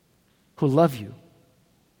who love you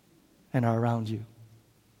and are around you.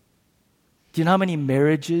 Do you know how many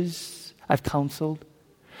marriages I've counseled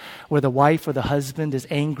where the wife or the husband is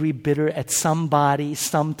angry, bitter at somebody,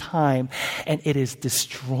 sometime, and it is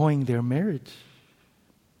destroying their marriage?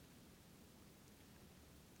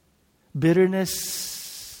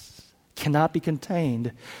 Bitterness cannot be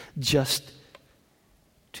contained just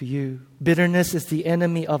to you. Bitterness is the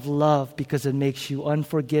enemy of love because it makes you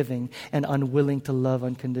unforgiving and unwilling to love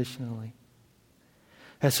unconditionally.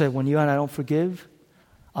 That's why when you and I don't forgive,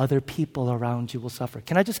 other people around you will suffer.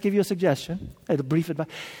 Can I just give you a suggestion? A brief advice.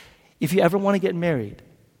 If you ever want to get married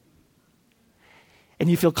and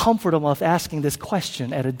you feel comfortable with asking this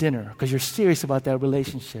question at a dinner because you're serious about that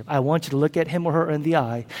relationship, I want you to look at him or her in the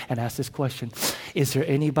eye and ask this question. Is there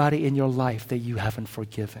anybody in your life that you haven't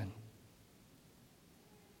forgiven?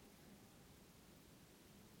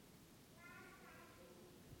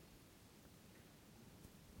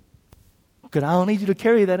 Because I don't need you to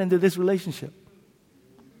carry that into this relationship.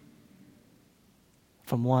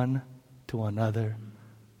 From one to another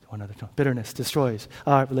to another. Bitterness destroys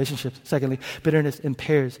our relationships. Secondly, bitterness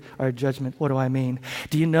impairs our judgment. What do I mean?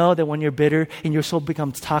 Do you know that when you're bitter and your soul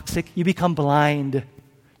becomes toxic, you become blind?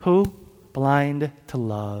 Who? Blind to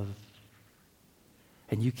love.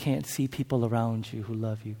 And you can't see people around you who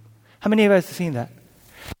love you. How many of us have seen that?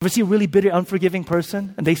 Ever see a really bitter, unforgiving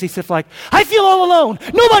person? And they say stuff like, I feel all alone.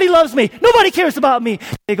 Nobody loves me. Nobody cares about me.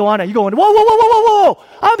 They go on and you're going, whoa, whoa, whoa, whoa, whoa, whoa.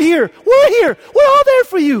 I'm here. We're here. We're all there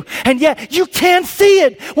for you. And yet you can't see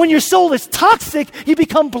it. When your soul is toxic, you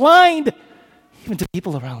become blind even to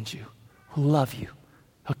people around you who love you,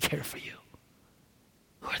 who care for you,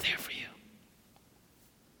 who are there for you.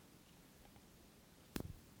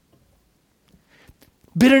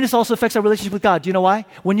 Bitterness also affects our relationship with God. Do you know why?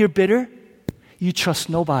 When you're bitter, you trust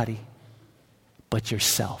nobody but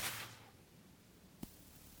yourself.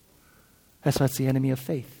 That's why it's the enemy of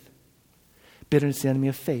faith. Bitterness is the enemy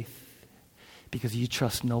of faith because you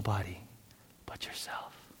trust nobody but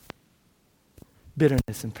yourself.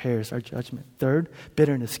 Bitterness impairs our judgment. Third,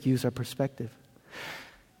 bitterness skews our perspective. I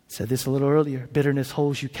said this a little earlier. Bitterness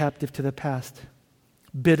holds you captive to the past.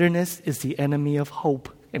 Bitterness is the enemy of hope,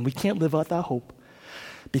 and we can't live without hope.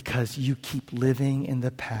 Because you keep living in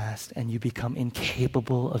the past and you become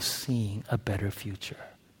incapable of seeing a better future.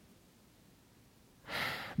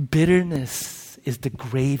 Bitterness is the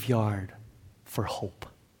graveyard for hope.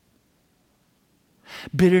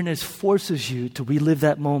 Bitterness forces you to relive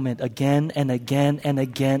that moment again and again and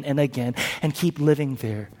again and again and keep living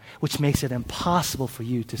there, which makes it impossible for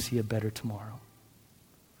you to see a better tomorrow.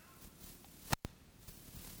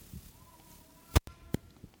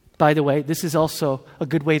 By the way, this is also a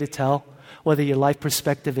good way to tell whether your life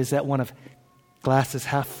perspective is that one of glasses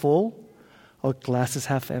half full or glasses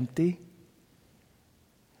half empty.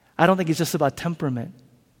 I don't think it's just about temperament.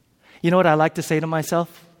 You know what I like to say to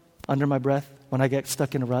myself under my breath when I get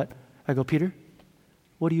stuck in a rut? I go, Peter,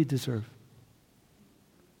 what do you deserve?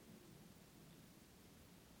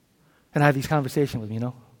 And I have these conversations with me,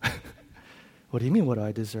 What do you mean, what do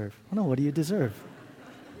I deserve? Oh, no, what do you deserve?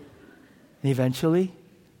 And eventually,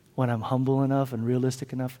 when I'm humble enough and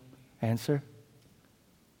realistic enough, answer,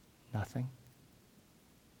 nothing.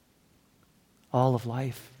 All of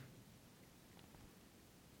life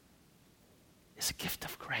is a gift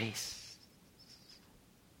of grace.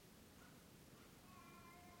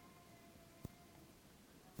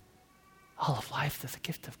 All of life is a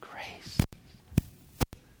gift of grace.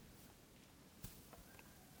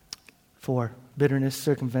 4, bitterness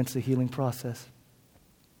circumvents the healing process.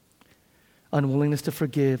 Unwillingness to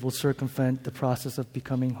forgive will circumvent the process of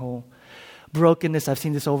becoming whole. Brokenness, I've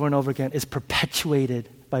seen this over and over again, is perpetuated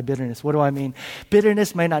by bitterness. What do I mean?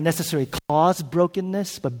 Bitterness may not necessarily cause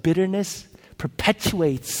brokenness, but bitterness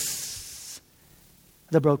perpetuates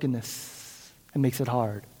the brokenness and makes it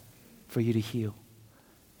hard for you to heal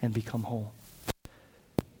and become whole.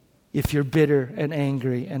 If you're bitter and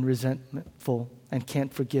angry and resentful and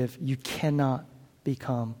can't forgive, you cannot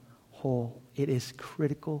become whole. It is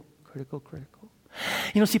critical.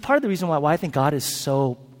 See, part of the reason why I think God is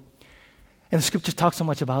so, and the scriptures talk so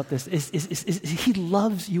much about this, is He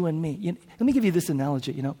loves you and me. Let me give you this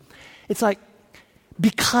analogy, It's like,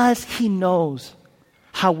 because He knows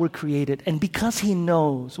how we're created, and because He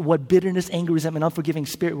knows what bitterness, anger, resentment, unforgiving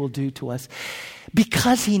spirit will do to us,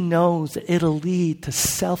 because He knows that it'll lead to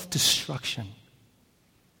self-destruction,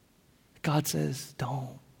 God says,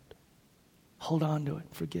 don't. Hold on to it.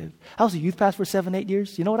 Forgive. I was a youth pastor for 7-8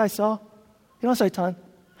 years. You know what I saw? I saw a ton.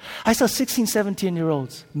 I saw 16,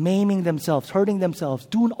 17-year-olds maiming themselves, hurting themselves,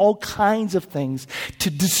 doing all kinds of things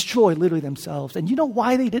to destroy literally themselves. And you know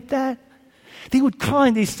why they did that? They would cry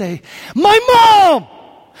and they'd say, my mom,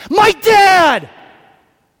 my dad.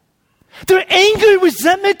 Their anger and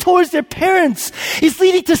resentment towards their parents is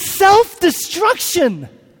leading to self-destruction.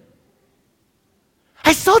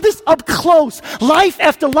 I saw this up close, life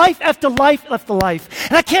after life after life after life.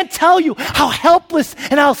 And I can't tell you how helpless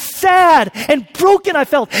and how sad and broken I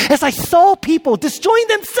felt as I saw people destroying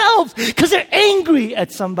themselves because they're angry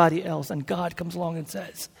at somebody else. And God comes along and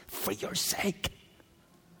says, for your sake.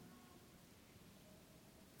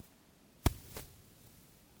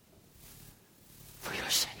 For your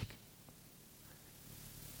sake.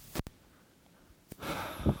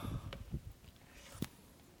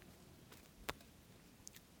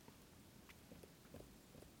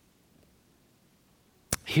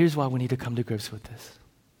 Here's why we need to come to grips with this.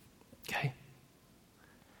 Okay?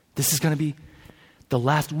 This is going to be the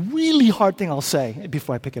last really hard thing I'll say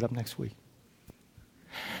before I pick it up next week.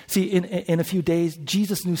 See, in a few days,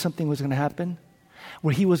 Jesus knew something was going to happen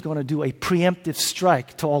where He was going to do a preemptive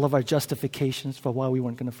strike to all of our justifications for why we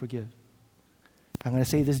weren't going to forgive. I'm going to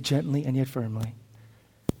say this gently and yet firmly.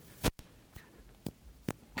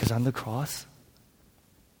 Because on the cross,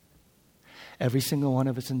 every single one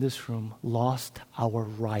of us in this room lost our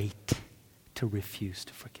right to refuse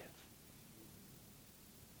to forgive.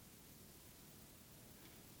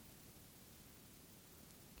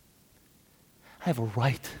 I have a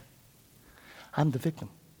right. I'm the victim.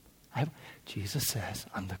 Jesus says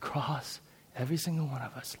on the cross, every single one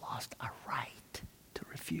of us lost our right to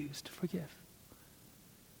refuse to forgive.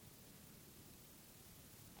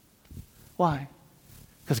 Why?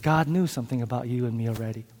 Because God knew something about you and me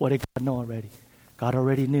already. What did God know already? God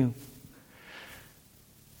already knew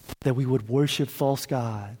that we would worship false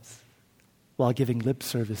gods while giving lip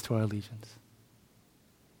service to our allegiance.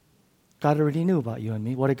 God already knew about you and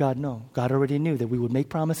me. What did God know? God already knew that we would make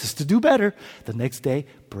promises to do better. The next day,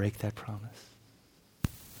 break that promise.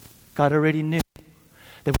 God already knew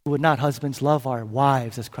that we would not, husbands, love our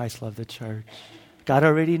wives as Christ loved the church. God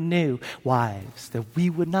already knew, wives, that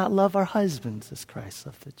we would not love our husbands as Christ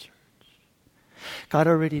loved the church. God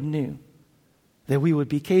already knew that we would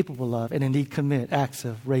be capable of and indeed commit acts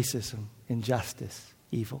of racism, injustice,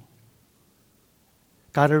 evil.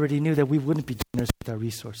 God already knew that we wouldn't be generous with our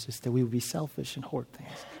resources, that we would be selfish and hoard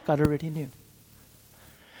things. God already knew.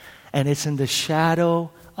 And it's in the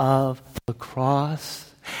shadow of the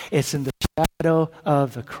cross, it's in the shadow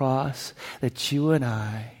of the cross that you and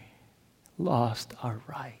I lost our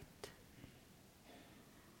right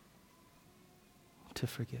to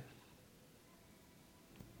forgive.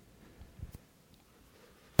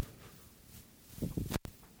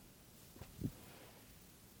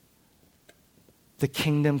 The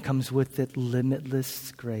kingdom comes with it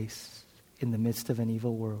limitless grace in the midst of an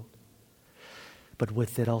evil world. But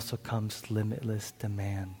with it also comes limitless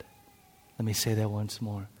demand. Let me say that once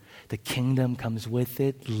more. The kingdom comes with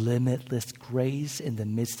it limitless grace in the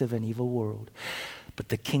midst of an evil world. But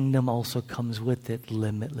the kingdom also comes with it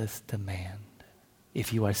limitless demand.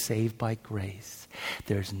 If you are saved by grace,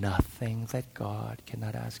 there's nothing that God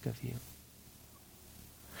cannot ask of you.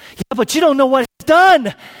 Yeah, but you don't know what He's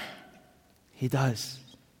done. He does.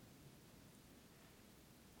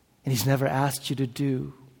 And He's never asked you to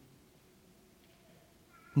do.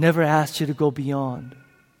 Never asked you to go beyond.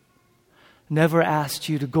 Never asked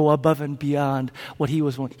you to go above and beyond what He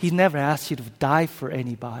was wanting. He never asked you to die for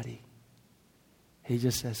anybody. He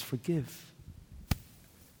just says, forgive.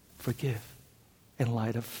 Forgive in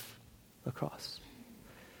light of the cross.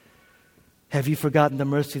 Have you forgotten the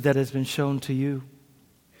mercy that has been shown to you?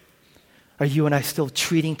 Are you and I still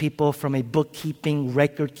treating people from a bookkeeping,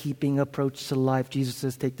 record-keeping approach to life? Jesus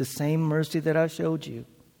says, take the same mercy that I showed you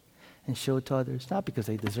and show it to others. Not because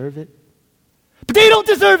they deserve it. But they don't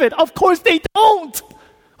deserve it. Of course they don't.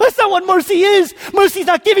 That's not what mercy is. Mercy is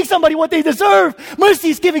not giving somebody what they deserve. Mercy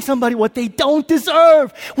is giving somebody what they don't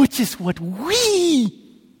deserve, which is what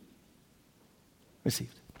we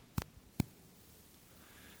received.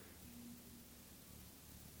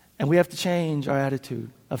 And we have to change our attitude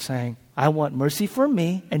of saying, I want mercy for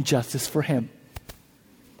me and justice for him.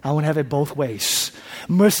 I want to have it both ways.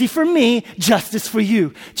 Mercy for me, justice for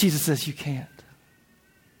you. Jesus says you can't.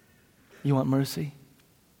 You want mercy?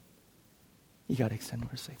 You got to extend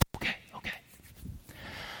mercy. Okay.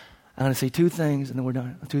 I'm going to say two things and then we're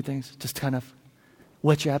done. Two things. Just kind of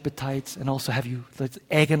whet your appetites and also let's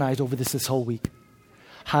agonize over this whole week.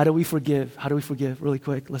 How do we forgive? Really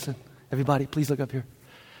quick. Listen, everybody, please look up here.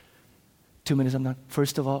 2 minutes, I'm done.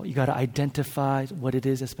 First of all, you got to identify what it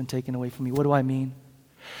is that's been taken away from you. What do I mean?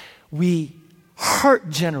 We hurt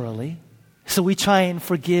generally, so we try and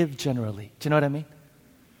forgive generally. Do you know what I mean?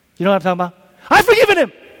 You know what I'm talking about? I've forgiven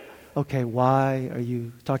him. Okay, why are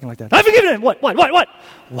you talking like that? I've forgiven him. What?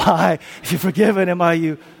 Why? If you've forgiven him, are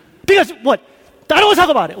you? Because what? I don't want to talk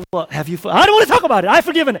about it. Well, I don't want to talk about it. I've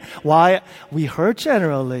forgiven it. Why? We hurt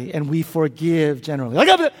generally and we forgive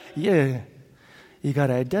generally. Yeah. You got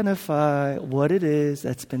to identify what it is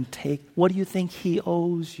that's been taken. What do you think he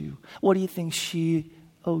owes you? What do you think she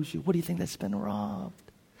owes you? What do you think that's been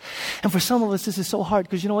robbed? And for some of us, this is so hard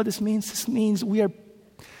because you know what this means? This means we are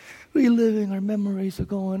reliving our memories of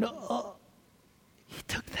going, oh, he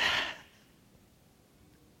took that.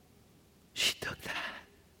 She took that.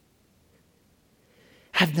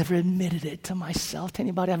 I've never admitted it to myself, to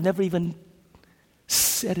anybody. I've never even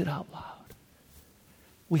said it out loud.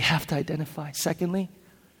 We have to identify. Secondly,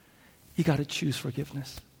 you got to choose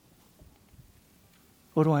forgiveness.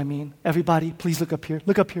 What do I mean? Everybody, please look up here.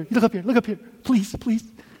 Look up here. Please.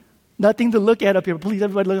 Nothing to look at up here. Please,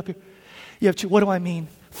 everybody look up here. You have to. What do I mean?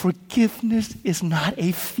 Forgiveness is not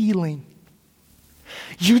a feeling.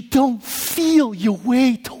 You don't feel your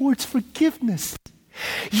way towards forgiveness.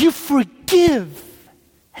 You forgive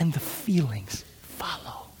and the feelings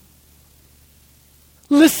follow.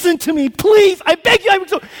 Listen to me, please. I beg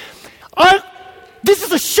you. This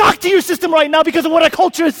is a shock to your system right now because of what our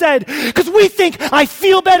culture has said. Because we think, I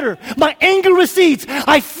feel better. My anger recedes.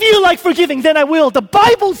 I feel like forgiving, then I will. The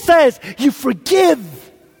Bible says you forgive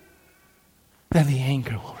then the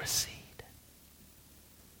anger will recede.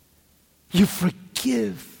 You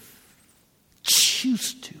forgive,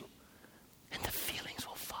 choose to, and the feelings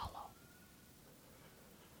will follow.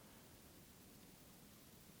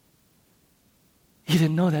 You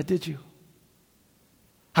didn't know that, did you?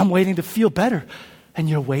 I'm waiting to feel better. And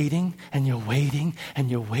you're waiting, and you're waiting, and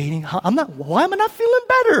you're waiting. Why am I not feeling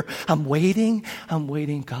better? I'm waiting.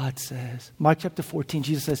 God says, Mark chapter 14,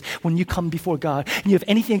 Jesus says, when you come before God and you have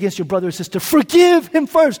anything against your brother or sister, forgive him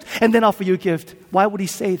first and then offer you a gift. Why would he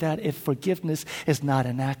say that if forgiveness is not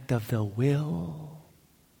an act of the will,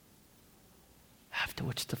 after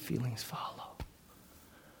which the feelings follow?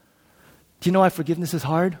 Do you know why forgiveness is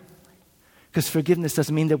hard? Because forgiveness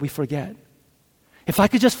doesn't mean that we forget. If I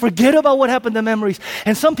could just forget about what happened, the memories.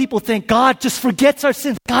 And some people think God just forgets our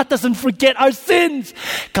sins. God doesn't forget our sins.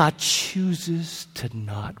 God chooses to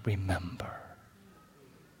not remember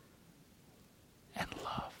and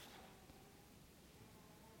love.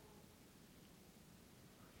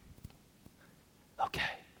 Okay.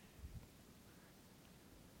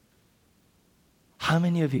 How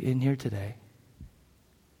many of you in here today,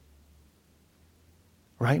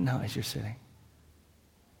 right now as you're sitting,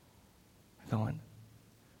 going,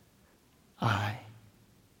 I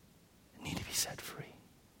need to be set free?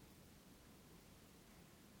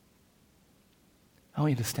 I want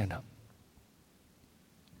you to stand up.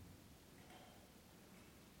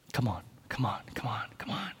 Come on, come on, come on, come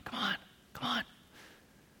on, come on, come on,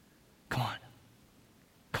 come on,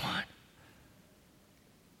 come on.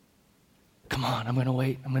 Come on, I'm going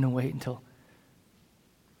to wait until.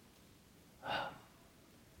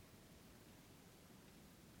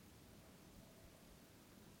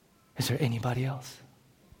 Is there anybody else?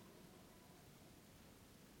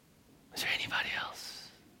 Is there anybody else?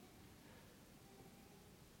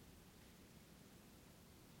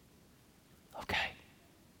 Okay.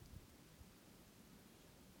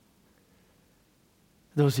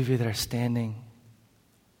 Those of you that are standing,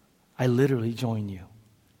 I literally join you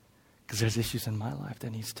because there's issues in my life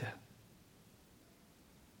that needs to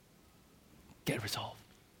get resolved.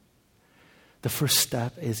 The first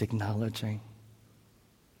step is acknowledging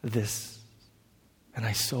this, and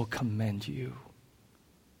I so commend you.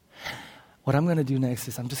 What I'm going to do next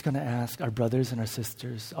is I'm just going to ask our brothers and our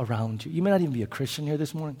sisters around you. You may not even be a Christian here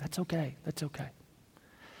this morning. That's okay. That's okay.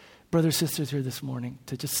 Brothers, sisters here this morning,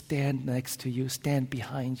 to just stand next to you, stand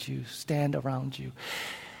behind you, stand around you,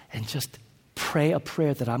 and just pray a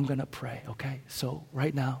prayer that I'm going to pray, okay? So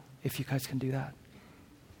right now, if you guys can do that.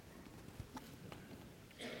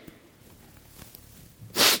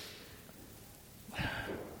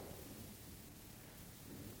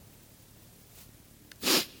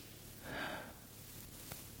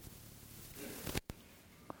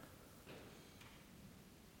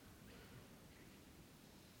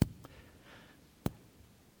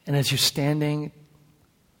 And as you're standing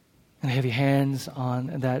and have your hands on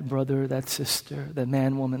that brother, that sister, that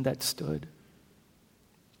man, woman that stood,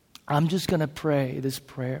 I'm just going to pray this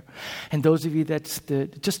prayer. And those of you that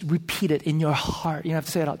stood, just repeat it in your heart. You don't have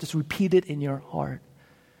to say it out. Just repeat it in your heart.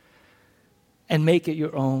 And make it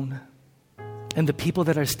your own. And the people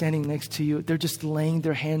that are standing next to you, they're just laying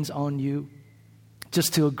their hands on you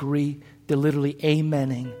just to agree. They're literally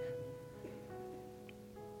amening.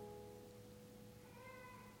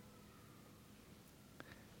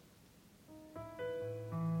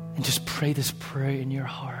 And just pray this prayer in your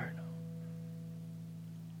heart.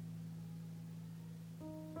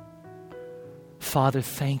 Father,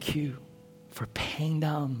 thank you for paying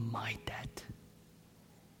down my debt.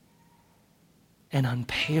 An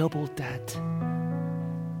unpayable debt.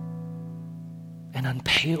 An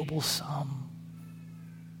unpayable sum.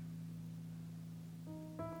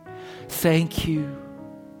 Thank you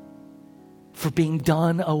for being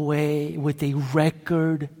done away with a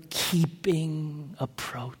record-keeping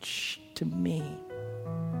approach to me.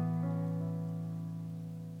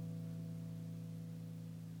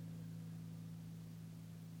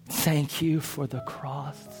 Thank you for the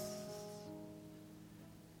cross.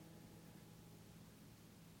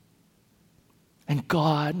 And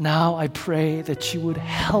God, now I pray that you would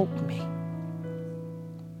help me.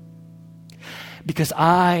 Because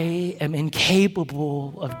I am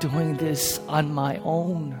incapable of doing this on my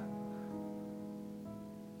own.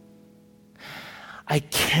 I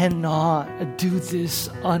cannot do this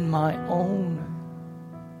on my own.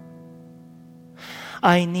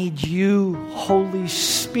 I need you, Holy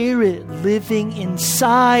Spirit, living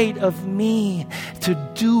inside of me to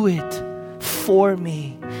do it for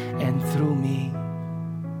me and through me.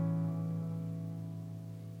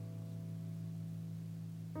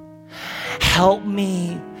 Help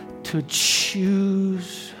me to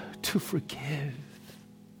choose to forgive.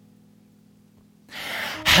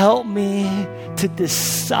 Help me to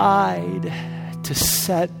decide to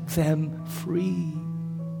set them free.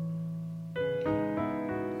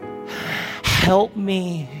 Help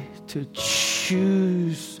me to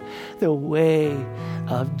choose the way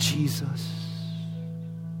of Jesus.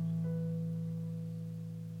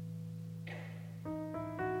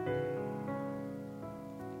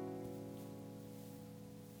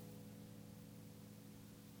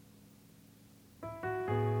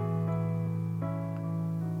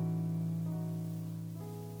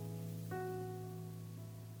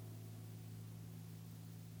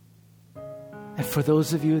 And for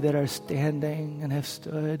those of you that are standing and have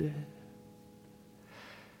stood,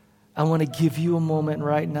 I want to give you a moment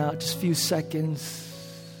right now, just a few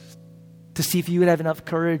seconds, to see if you would have enough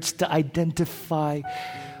courage to identify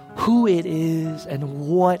who it is and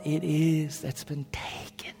what it is that's been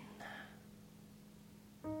taken,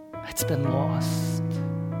 that's been lost.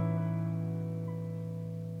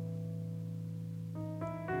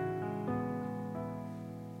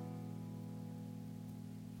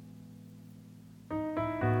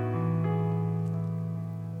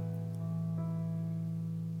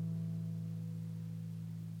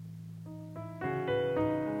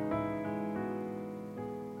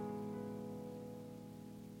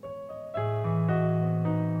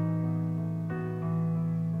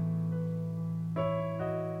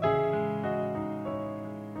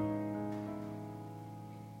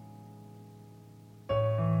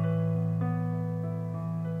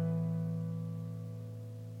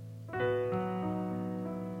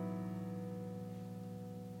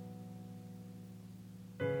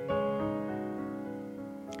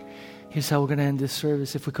 Here's how we're going to end this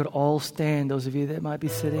service. If we could all stand, those of you that might be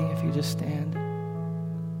sitting, if you just stand.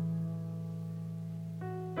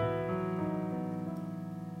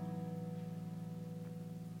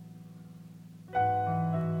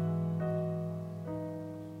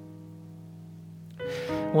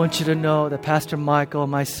 I want you to know that Pastor Michael,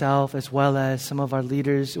 myself, as well as some of our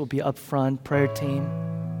leaders will be up front, prayer team.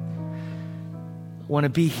 I want to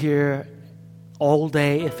be here all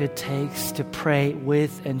day if it takes to pray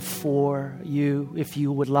with and for you. If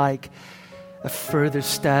you would like a further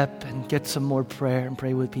step and get some more prayer and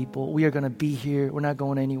pray with people, we are going to be here. We're not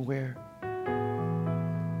going anywhere.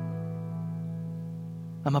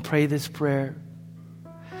 I'm going to pray this prayer.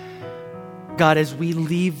 God, as we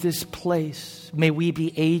leave this place, may we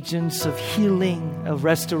be agents of healing, of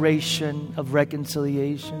restoration, of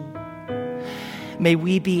reconciliation. May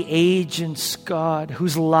we be agents, God,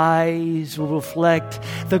 whose lives will reflect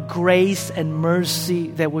the grace and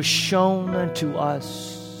mercy that was shown unto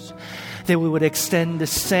us, that we would extend the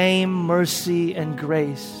same mercy and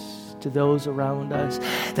grace to those around us,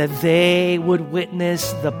 that they would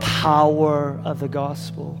witness the power of the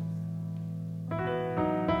gospel.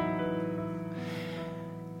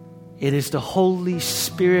 It is the Holy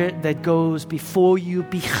Spirit that goes before you,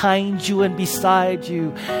 behind you, and beside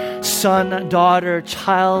you. Son, daughter,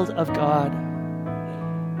 child of God.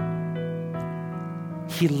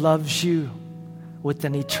 He loves you with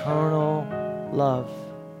an eternal love.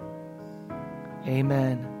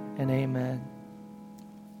 Amen and amen.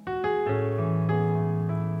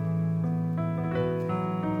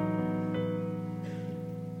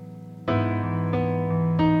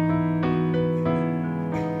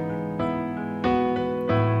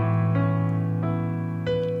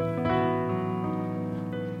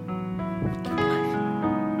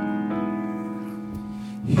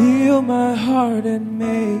 Heal my heart and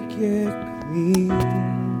make it clean.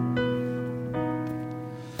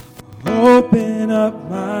 Open up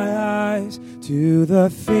my eyes to the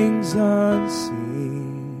things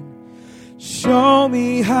unseen. Show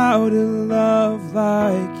me how to love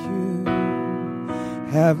like you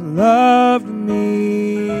have loved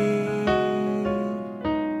me.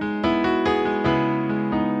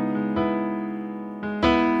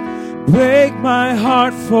 Break my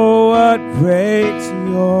heart for what breaks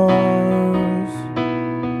yours.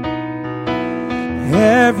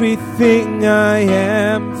 Everything I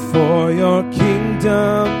am for your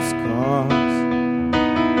kingdom's cause.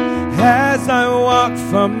 As I walk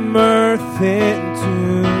from earth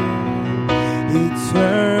into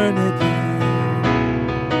eternity,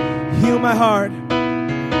 heal my heart.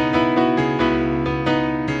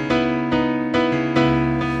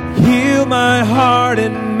 Heal my heart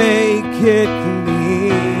and make it clean.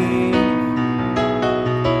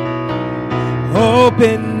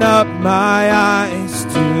 Open up my eyes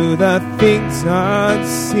to the things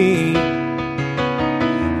unseen.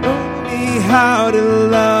 Show me how to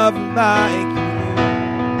love like you.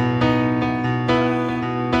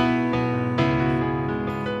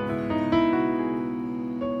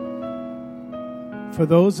 For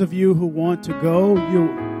those of you who want to go,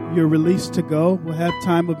 you're released to go. We'll have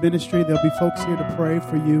time of ministry. There'll be folks here to pray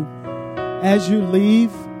for you. As you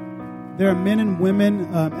leave, there are men and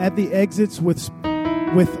women at the exits with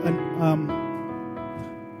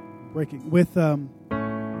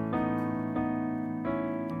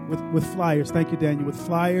flyers. Thank you, Daniel. With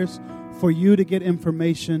flyers for you to get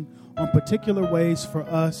information on particular ways for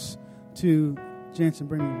us to. Jansen,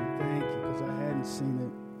 bring me one. Thank you, because I hadn't seen it.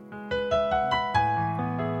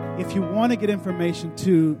 If you want to get information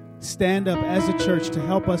to stand up as a church to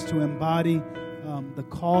help us to embody the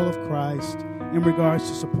call of Christ in regards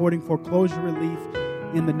to supporting foreclosure relief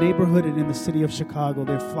in the neighborhood and in the city of Chicago,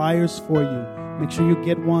 there are flyers for you. Make sure you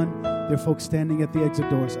get one. There are folks standing at the exit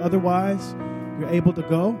doors. Otherwise, you're able to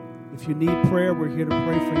go. If you need prayer, we're here to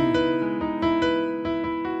pray for you.